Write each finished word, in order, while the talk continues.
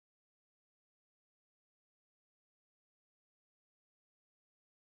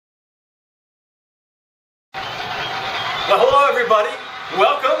Well, hello everybody.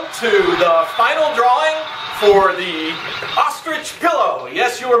 Welcome to the final drawing for the Ostrich pillow.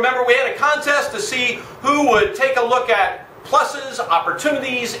 Yes, you remember we had a contest to see who would take a look at pluses,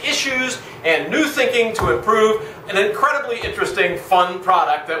 opportunities, issues, and new thinking to improve an incredibly interesting, fun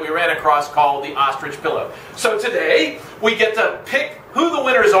product that we ran across called the Ostrich pillow. So today, we get to pick who the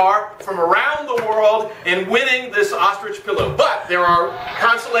winners are from around the world in winning this Ostrich pillow. But there are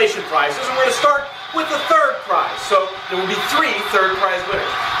consolation prizes, and we're going to start with the third prize. So there will be 3 third prize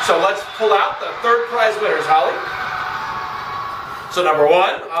winners. So let's pull out the third prize winners, Holly. So number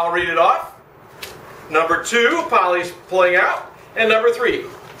 1, I'll read it off. Number 2, Polly's pulling out. And number 3,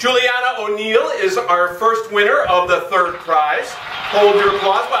 Juliana O'Neill is our first winner of the third prize. Hold your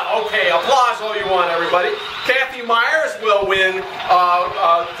applause. Well, okay, applause all you want, everybody. Kathy Myers will win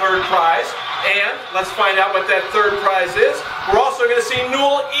third prize. And let's find out what that third prize is. We're also going to see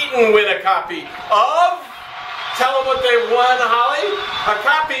Newell Eaton win a copy of, tell them what they've won, Holly, a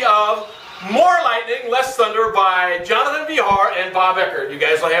copy of More Lightning, Less Thunder by Jonathan Vihar and Bob Eckert. You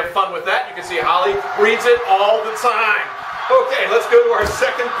guys will have fun with that. You can see Holly reads it all the time. Okay, let's go to our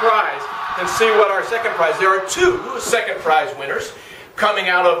second prize and see what our second prize. There are 2 second prize winners coming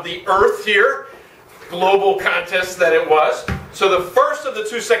out of the Earth here, global contest that it was. So the first of the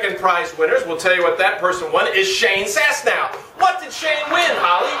 2 second prize winners, we'll tell you what that person won, is Shane Sassnow. What did Shane win,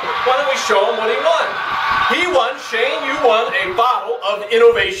 Holly? Why don't we show him what he won? He won, Shane, you won a bottle of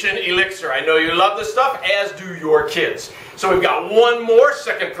Innovation Elixir. I know you love this stuff, as do your kids. So we've got 1 more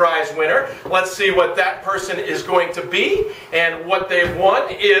second prize winner. Let's see what that person is going to be. And what they've won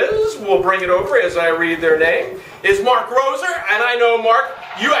is, we'll bring it over as I read their name, is Mark Roser. And I know, Mark,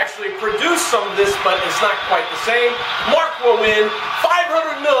 you actually produced some of this, but it's not quite the same. Mark will win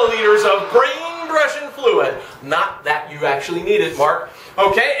 500 milliliters of brain brushing fluid. Not that you actually need it, Mark.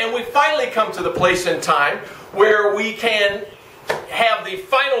 Okay, and we finally come to the place in time where we can have the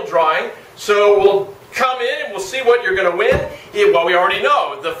final drawing. So we'll come in and we'll see what you're going to win. Well, we already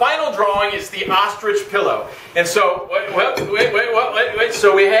know. The final drawing is the Ostrich pillow. And so, wait.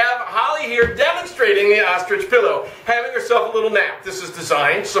 So we have Holly here demonstrating the Ostrich pillow, having herself a little nap. This is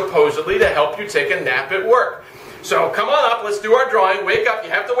designed, supposedly, to help you take a nap at work. So come on up. Let's do our drawing. Wake up. You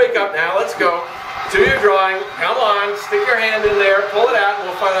have to wake up now. Let's go. Do your drawing. Come on. Stick your hand in there. Pull it out, and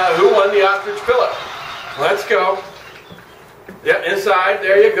we'll find out who won the Ostrich pillow. Let's go. Yep, inside.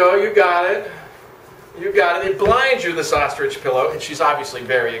 There you go. You got it. You got it. It blinds you, this Ostrich pillow, and she's obviously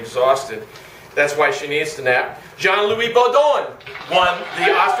very exhausted. That's why she needs to nap. Jean-Louis Baudon won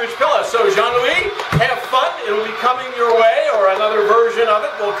the Ostrich pillow. So Jean-Louis, have fun. It'll be coming your way, or another version of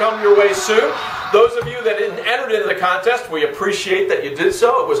it will come your way soon. Those of you that entered into the contest, we appreciate that you did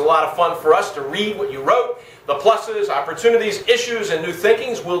so. It was a lot of fun for us to read what you wrote, the pluses, opportunities, issues, and new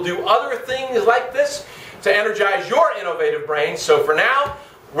thinkings. We'll do other things like this to energize your innovative brain. So for now,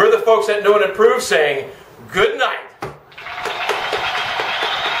 we're the folks at Know and Improve saying good night.